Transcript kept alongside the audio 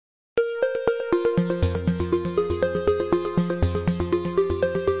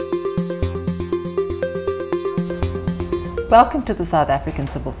Welcome to the South African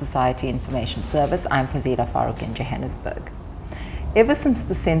Civil Society Information Service. I'm Fazila Farouk in Johannesburg. Ever since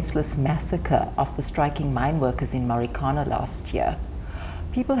the senseless massacre of the striking mine workers in Marikana last year,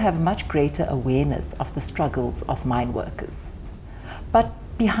 people have much greater awareness of the struggles of mine workers. But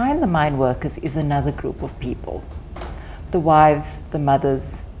behind the mine workers is another group of people. The wives, the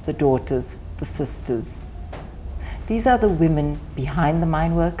mothers, the daughters, the sisters. These are the women behind the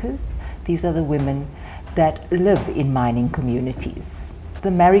mine workers. These are the women that live in mining communities. The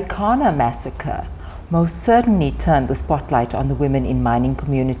Marikana massacre most certainly turned the spotlight on the women in mining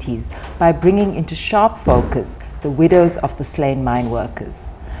communities by bringing into sharp focus the widows of the slain mine workers.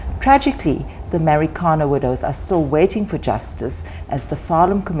 Tragically, the Marikana widows are still waiting for justice as the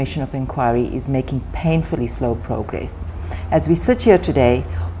Farlam Commission of Inquiry is making painfully slow progress. As we sit here today,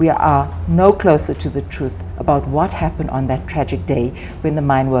 we are no closer to the truth about what happened on that tragic day when the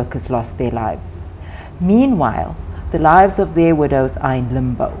mine workers lost their lives. Meanwhile, the lives of their widows are in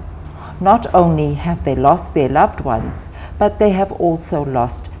limbo. Not only have they lost their loved ones, but they have also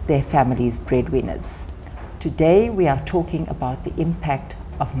lost their families' breadwinners. Today we are talking about the impact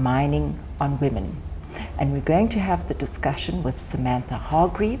of mining on women. And we're going to have the discussion with Samantha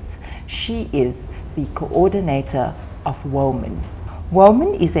Hargreaves. She is the coordinator of Womin.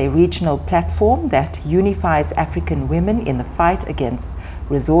 Womin is a regional platform that unifies African women in the fight against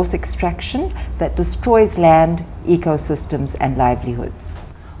resource extraction that destroys land, ecosystems, and livelihoods.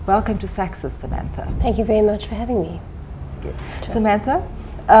 Welcome to SACSIS, Samantha. Thank you very much for having me. Sure. Samantha,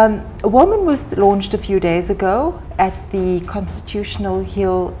 Womin was launched a few days ago at the Constitutional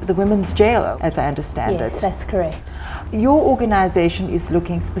Hill, the Women's Jail, as I understand it. Yes, that's correct. Your organization is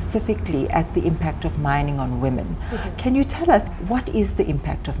looking specifically at the impact of mining on women. Mm-hmm. Can you tell us what is the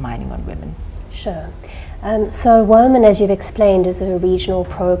impact of mining on women? Sure. So Womin, as you've explained, is a regional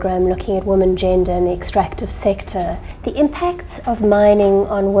program looking at women, gender and the extractive sector. The impacts of mining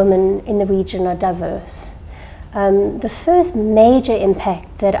on women in the region are diverse. The first major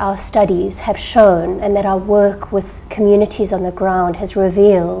impact that our studies have shown and that our work with communities on the ground has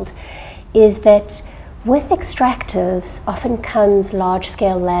revealed is that with extractives often comes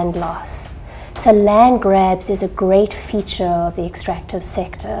large-scale land loss. So land grabs is a great feature of the extractive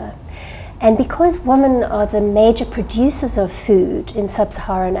sector. And because women are the major producers of food in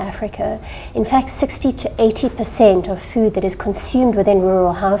sub-Saharan Africa, in fact 60 to 80% of food that is consumed within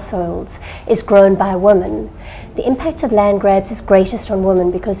rural households is grown by women. The impact of land grabs is greatest on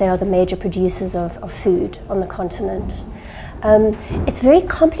women because they are the major producers of food on the continent. It's very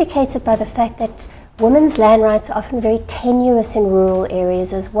complicated by the fact that women's land rights are often very tenuous in rural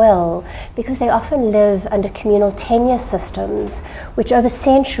areas as well, because they often live under communal tenure systems, which over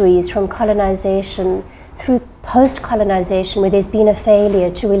centuries from colonization through post-colonization, where there's been a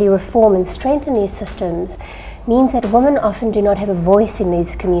failure to really reform and strengthen these systems, means that women often do not have a voice in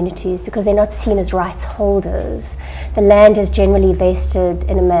these communities because they're not seen as rights holders. The land is generally vested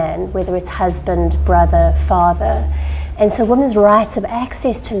in a man, whether it's husband, brother, father. And so women's rights of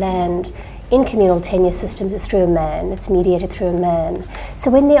access to land in communal tenure systems is through a man, it's mediated through a man. So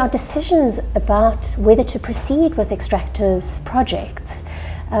when there are decisions about whether to proceed with extractive projects,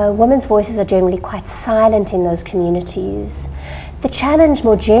 women's voices are generally quite silent in those communities. The challenge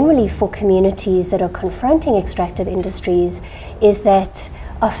more generally for communities that are confronting extractive industries is that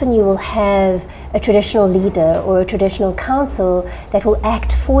often you will have a traditional leader or a traditional council that will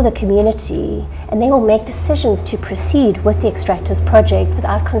act for the community, and they will make decisions to proceed with the extractives project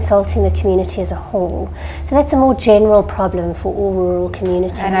without consulting the community as a whole. So that's a more general problem for all rural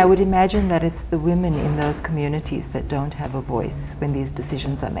communities. And I would imagine that it's the women in those communities that don't have a voice when these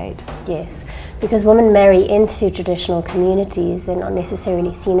decisions are made. Yes, because women marry into traditional communities, they're not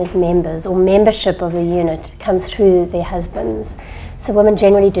necessarily seen as members, or membership of the unit comes through their husbands. So women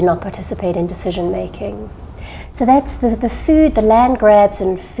generally do not participate in decision making. So that's the land grabs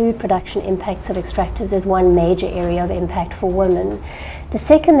and food production impacts of extractives is one major area of impact for women. The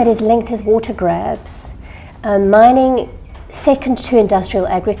second that is linked is water grabs. Mining, second to industrial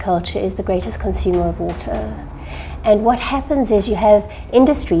agriculture, is the greatest consumer of water. And what happens is you have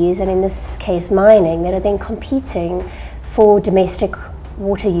industries, and in this case mining, that are then competing for domestic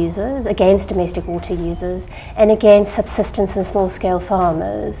water users, against domestic water users, and against subsistence and small-scale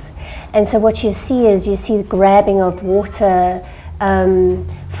farmers. And so what you see is the grabbing of water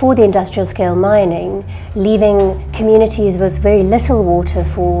for the industrial scale mining, leaving communities with very little water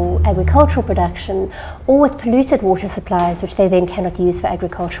for agricultural production, or with polluted water supplies, which they then cannot use for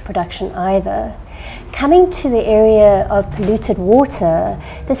agricultural production either. Coming to the area of polluted water,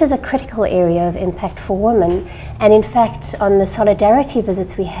 this is a critical area of impact for women. And in fact, on the solidarity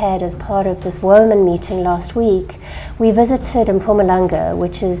visits we had as part of this Womin meeting last week, we visited Mpumalanga,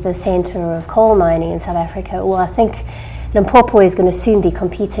 which is the center of coal mining in South Africa. Well, I think Limpopo is going to soon be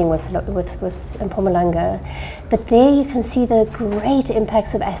competing with Mpumalanga. But there you can see the great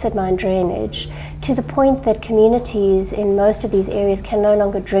impacts of acid mine drainage, to the point that communities in most of these areas can no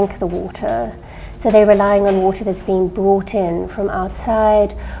longer drink the water. So they're relying on water that's being brought in from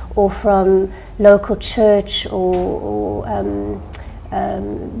outside, or from local church or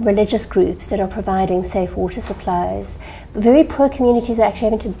religious groups that are providing safe water supplies. Very poor communities are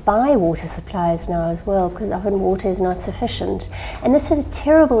actually having to buy water supplies now as well, because often water is not sufficient. And this has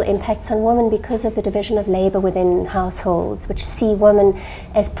terrible impacts on women because of the division of labor within households, which see women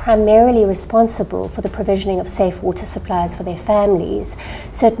as primarily responsible for the provisioning of safe water supplies for their families.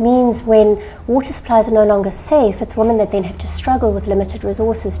 So it means when water supplies are no longer safe, it's women that then have to struggle with limited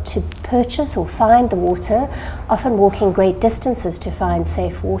resources to purchase or find the water, often walking great distances to find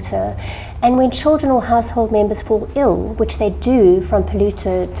safe water. And when children or household members fall ill, which they do from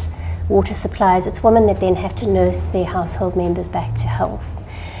polluted water supplies, it's women that then have to nurse their household members back to health.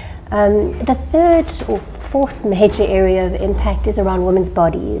 The third or fourth major area of impact is around women's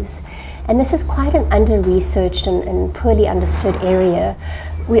bodies. And this is quite an under-researched and poorly understood area.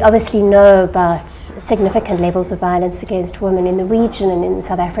 We obviously know about significant levels of violence against women in the region and in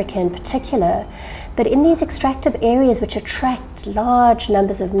South Africa in particular. But in these extractive areas, which attract large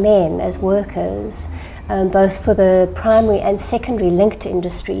numbers of men as workers, both for the primary and secondary linked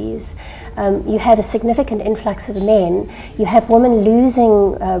industries, you have a significant influx of men. You have women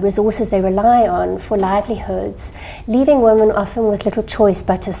losing resources they rely on for livelihoods, leaving women often with little choice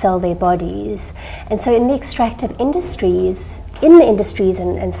but to sell their bodies. And so in the extractive industries,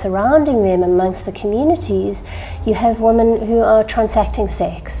 and surrounding them amongst the communities, you have women who are transacting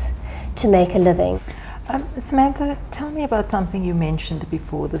sex to make a living. Samantha, tell me about something you mentioned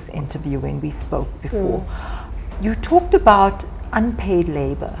before this interview when we spoke before. You talked about unpaid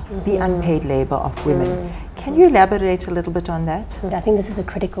labor, the unpaid labor of women. Can you elaborate a little bit on that? I think this is a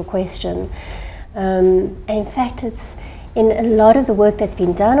critical question. And in fact, it's in a lot of the work that's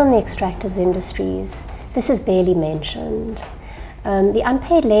been done on the extractives industries, this is barely mentioned. The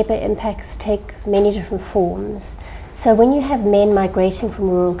unpaid labor impacts take many different forms. So when you have men migrating from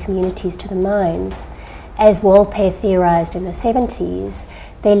rural communities to the mines, as Walpole theorized in the 70s,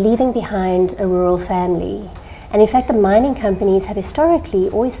 they're leaving behind a rural family. And in fact, the mining companies have historically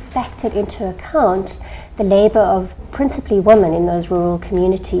always factored into account the labor of principally women in those rural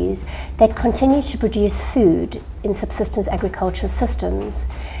communities that continue to produce food in subsistence agriculture systems.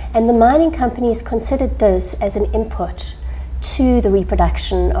 And the mining companies considered this as an input to the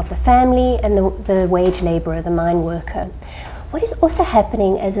reproduction of the family and the wage laborer, the mine worker. What is also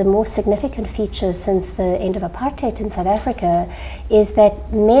happening as a more significant feature since the end of apartheid in South Africa is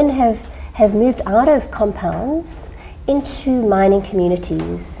that men have moved out of compounds into mining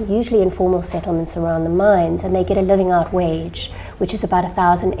communities, usually informal settlements around the mines, and they get a living out wage, which is about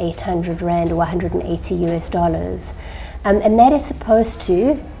 1,800 Rand or 180 US. And that is supposed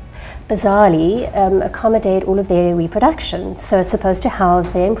to bizarrely accommodate all of their reproduction. So it's supposed to house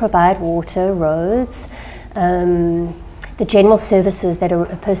them, provide water, roads, the general services that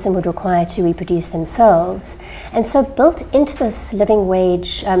a person would require to reproduce themselves. And so built into this living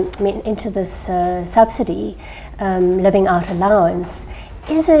wage, into this subsidy, living out allowance,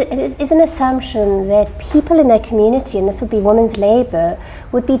 is an assumption that people in their community, and this would be women's labor,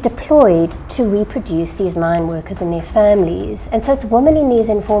 would be deployed to reproduce these mine workers and their families. And so it's women in these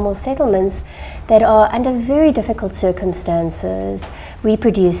informal settlements that are under very difficult circumstances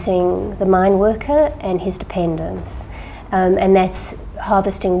reproducing the mine worker and his dependents. And that's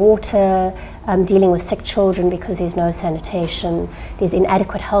harvesting water, dealing with sick children because there's no sanitation, there's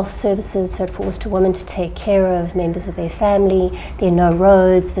inadequate health services, so it falls to women to take care of members of their family, there are no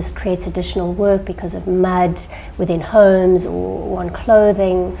roads, this creates additional work because of mud within homes or on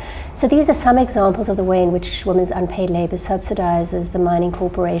clothing. So these are some examples of the way in which women's unpaid labor subsidizes the mining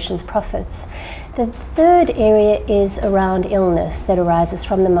corporation's profits. The third area is around illness that arises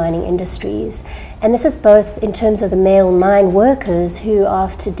from the mining industries. And this is both in terms of the male mine workers who,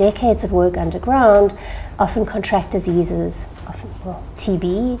 after decades of work under underground, often contract diseases,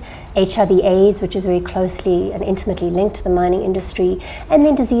 TB, HIV/AIDS, which is very closely and intimately linked to the mining industry, and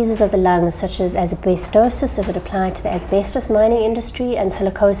then diseases of the lungs such as asbestosis as it applied to the asbestos mining industry, and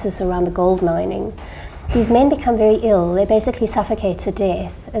silicosis around the gold mining. These men become very ill, they basically suffocate to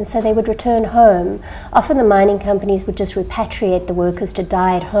death, and so they would return home. Often the mining companies would just repatriate the workers to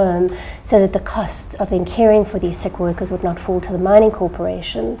die at home so that the costs of them caring for these sick workers would not fall to the mining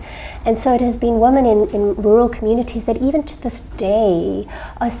corporation. And so it has been women in rural communities that even to this day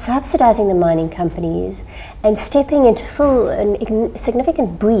are subsidizing the mining companies and stepping into full and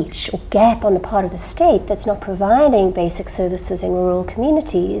significant breach or gap on the part of the state that's not providing basic services in rural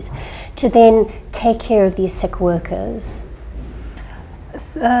communities to then take care of these sick workers.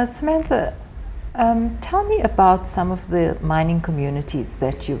 Samantha, tell me about some of the mining communities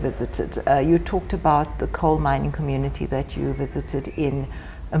that you visited. You talked about the coal mining community that you visited in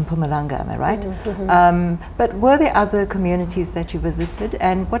Mpumalanga, am I right? But were there other communities that you visited,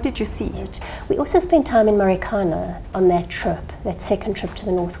 and what did you see? We also spent time in Marikana on that trip, that second trip to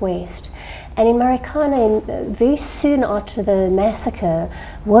the northwest. And in Marikana, very soon after the massacre,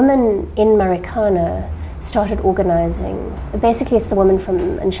 women in Marikana started organizing. Basically, it's the women from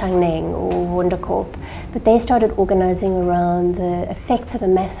Nshangneng or Wunderkorp, but they started organizing around the effects of the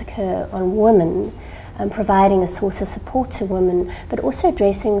massacre on women, providing a source of support to women, but also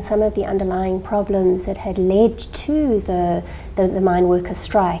addressing some of the underlying problems that had led to the mine workers'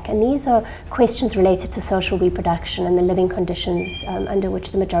 strike. And these are questions related to social reproduction and the living conditions under which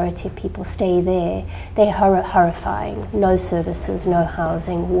the majority of people stay there. They're horrifying. No services, no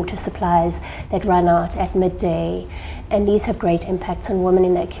housing, water supplies that run out at midday. And these have great impacts on women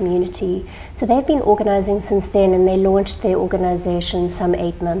in that community. So they've been organizing since then, and they launched their organization some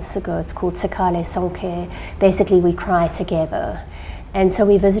 8 months ago. It's called Sikale Sonke. Basically, we cry together. And so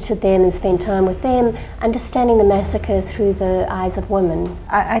we visited them and spent time with them, understanding the massacre through the eyes of women.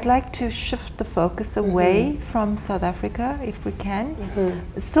 I'd like to shift the focus away from South Africa, if we can.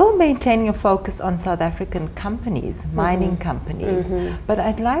 Still maintaining a focus on South African companies, mining companies. But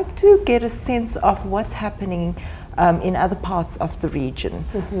I'd like to get a sense of what's happening in other parts of the region.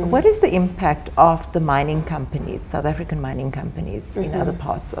 What is the impact of the mining companies, South African mining companies, in other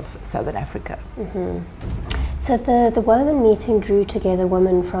parts of Southern Africa? So the Women meeting drew together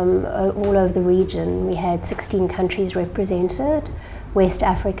women from all over the region. We had 16 countries represented: West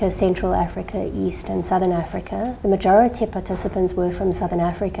Africa, Central Africa, East and Southern Africa. The majority of participants were from Southern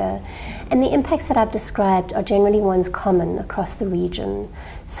Africa. And the impacts that I've described are generally ones common across the region.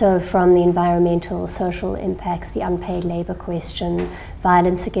 So from the environmental, social impacts, the unpaid labor question,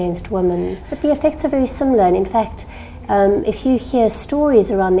 violence against women. But the effects are very similar, and in fact, if you hear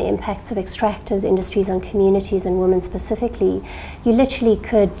stories around the impacts of extractive industries on communities and women specifically, you literally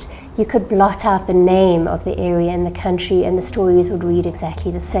could blot out the name of the area and the country, and the stories would read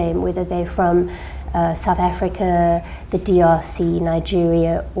exactly the same, whether they're from South Africa, the DRC,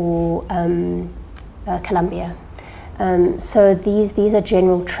 Nigeria, or Colombia. So these are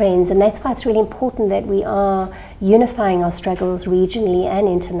general trends, and that's why it's really important that we are unifying our struggles regionally and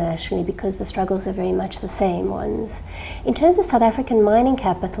internationally, because the struggles are very much the same ones. In terms of South African mining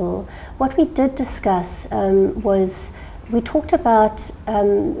capital, what we did discuss was we talked about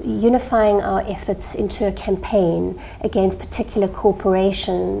unifying our efforts into a campaign against particular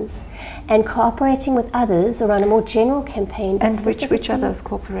corporations and cooperating with others around a more general campaign. And which are those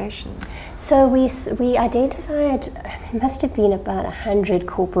corporations? So we identified, there must have been about 100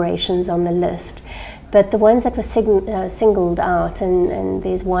 corporations on the list, but the ones that were singled out, and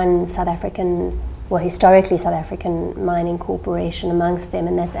there's one South African, well, historically South African mining corporation amongst them,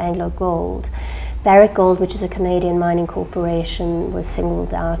 and that's AngloGold. Barrick Gold, which is a Canadian mining corporation, was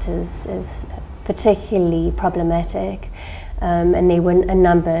singled out as particularly problematic. And there were a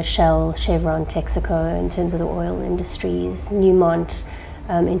number: Shell, Chevron, Texaco in terms of the oil industries, Newmont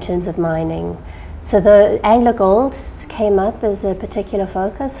in terms of mining. So the AngloGold came up as a particular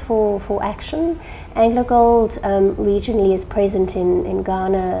focus for action. AngloGold regionally is present in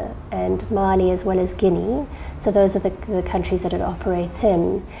Ghana and Mali as well as Guinea. So those are the countries that it operates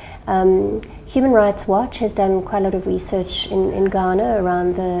in. Human Rights Watch has done quite a lot of research in Ghana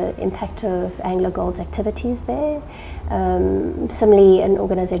around the impact of AngloGold's activities there. Similarly, an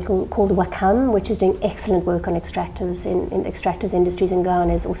organization called Wakam, which is doing excellent work on extractives in extractives industries in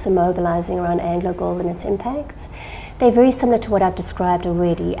Ghana, is also mobilizing around AngloGold and its impacts. They're very similar to what I've described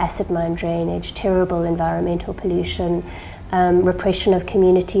already: acid mine drainage, terrible environmental pollution, repression of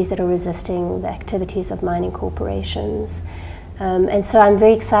communities that are resisting the activities of mining corporations. And so I'm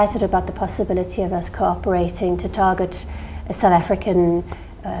very excited about the possibility of us cooperating to target a South African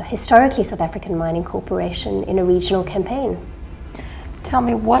historically South African Mining Corporation in a regional campaign. Tell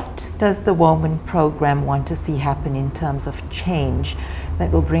me, what does the Womin program want to see happen in terms of change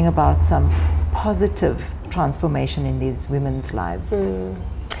that will bring about some positive transformation in these women's lives?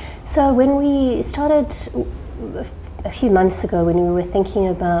 So when we started a few months ago, when we were thinking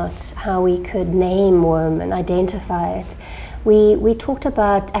about how we could name Womin, identify it, we talked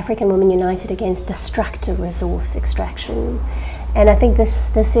about African Women United Against Destructive Resource Extraction. And I think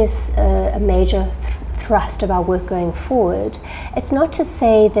this is a major thrust of our work going forward. It's not to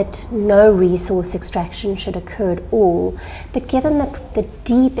say that no resource extraction should occur at all, but given the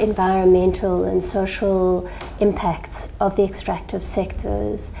deep environmental and social impacts of the extractive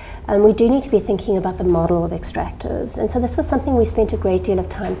sectors, we do need to be thinking about the model of extractives. And so this was something we spent a great deal of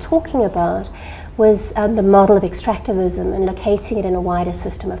time talking about, was the model of extractivism and locating it in a wider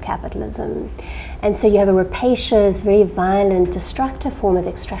system of capitalism. And so you have a rapacious, very violent, destructive form of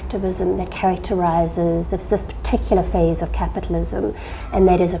extractivism that characterizes this particular phase of capitalism, and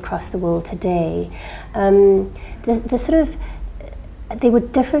that is across the world today. There were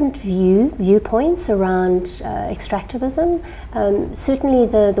different viewpoints around extractivism. Certainly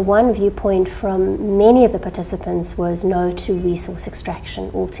the one viewpoint from many of the participants was no to resource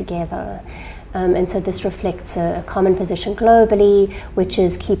extraction altogether. And so this reflects a common position globally, which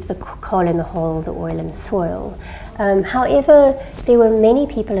is keep the coal in the hole, the oil in the soil. However, there were many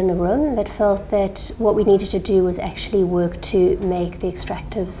people in the room that felt that what we needed to do was actually work to make the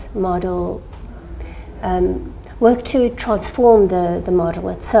extractives model, work to transform the model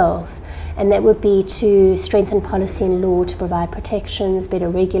itself. And that would be to strengthen policy and law to provide protections, better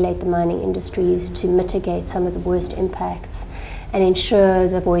regulate the mining industries, to mitigate some of the worst impacts, and ensure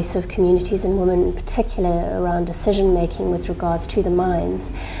the voice of communities and women in particular around decision making with regards to the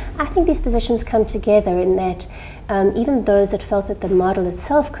mines. I think these positions come together in that even those that felt that the model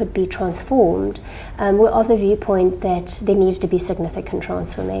itself could be transformed were of the viewpoint that there needs to be significant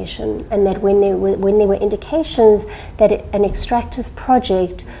transformation, and that when there were indications that an extractors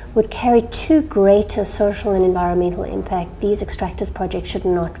project would carry too great a social and environmental impact, these extractors projects should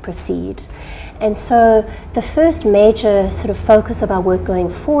not proceed. And so the first major sort of focus of our work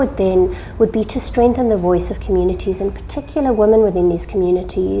going forward then would be to strengthen the voice of communities, in particular women within these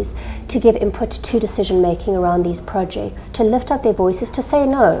communities, to give input to decision making around these projects, to lift up their voices, to say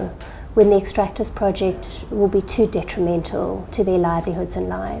no when the extractors project will be too detrimental to their livelihoods and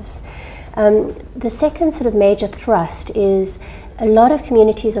lives. The second sort of major thrust is a lot of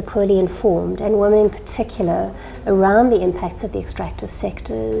communities are poorly informed, and women in particular, around the impacts of the extractive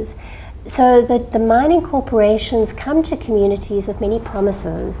sectors. So the mining corporations come to communities with many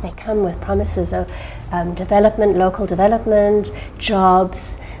promises. They come with promises of development, local development,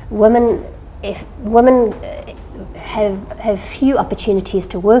 jobs. Women have few opportunities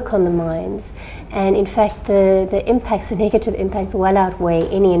to work on the mines, and in fact the impacts, the negative impacts, well outweigh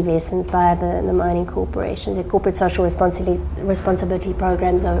any investments by the mining corporations. The corporate social responsibility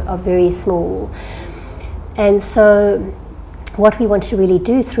programs are very small. And so what we want to really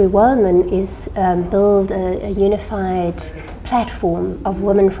do through Womin is build a unified platform of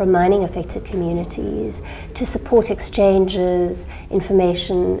women from mining affected communities to support exchanges,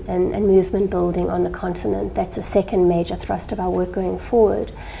 information and movement building on the continent. That's a second major thrust of our work going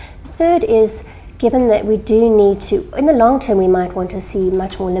forward. The third is, given that we do need to, in the long term we might want to see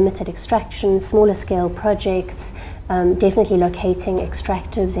much more limited extraction, smaller scale projects, definitely locating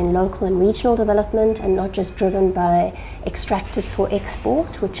extractives in local and regional development and not just driven by extractives for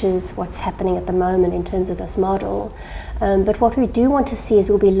export, which is what's happening at the moment in terms of this model. But what we do want to see is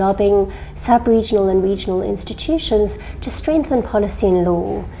we'll be lobbying sub-regional and regional institutions to strengthen policy and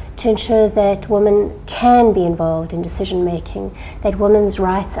law, to ensure that women can be involved in decision making, that women's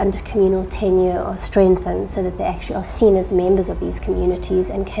rights under communal tenure are strengthened so that they actually are seen as members of these communities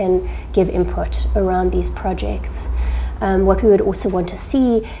and can give input around these projects. What we would also want to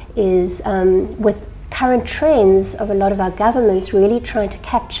see is with current trends of a lot of our governments really trying to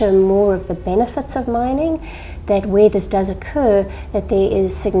capture more of the benefits of mining, that where this does occur, that there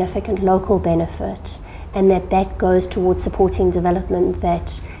is significant local benefit, and that goes towards supporting development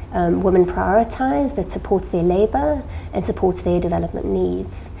that women prioritize, that supports their labor and supports their development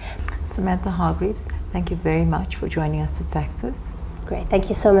needs. Samantha Hargreaves, thank you very much for joining us at SACSIS. Great, thank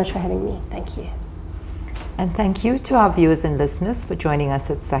you so much for having me. Thank you. And thank you to our viewers and listeners for joining us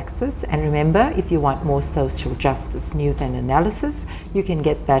at SACSIS. And remember, if you want more social justice news and analysis, you can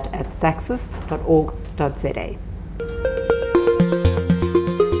get that at saxis.org.za.